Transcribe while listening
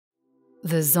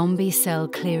The Zombie Cell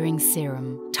Clearing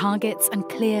Serum targets and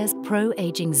clears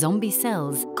pro-aging zombie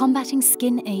cells, combating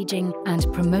skin aging and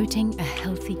promoting a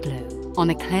healthy glow.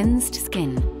 On a cleansed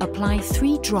skin, apply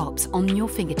 3 drops on your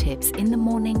fingertips in the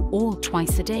morning or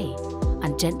twice a day,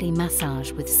 and gently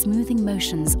massage with smoothing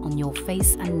motions on your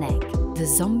face and neck. The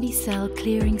Zombie Cell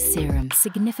Clearing Serum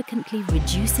significantly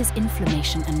reduces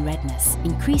inflammation and redness,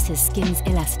 increases skin's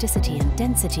elasticity and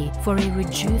density for a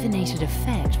rejuvenated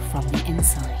effect from the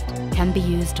inside. Can be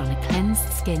used on a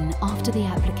cleansed skin after the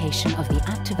application of the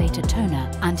Activator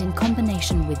Toner and in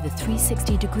combination with the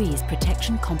 360 Degrees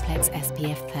Protection Complex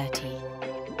SPF 30.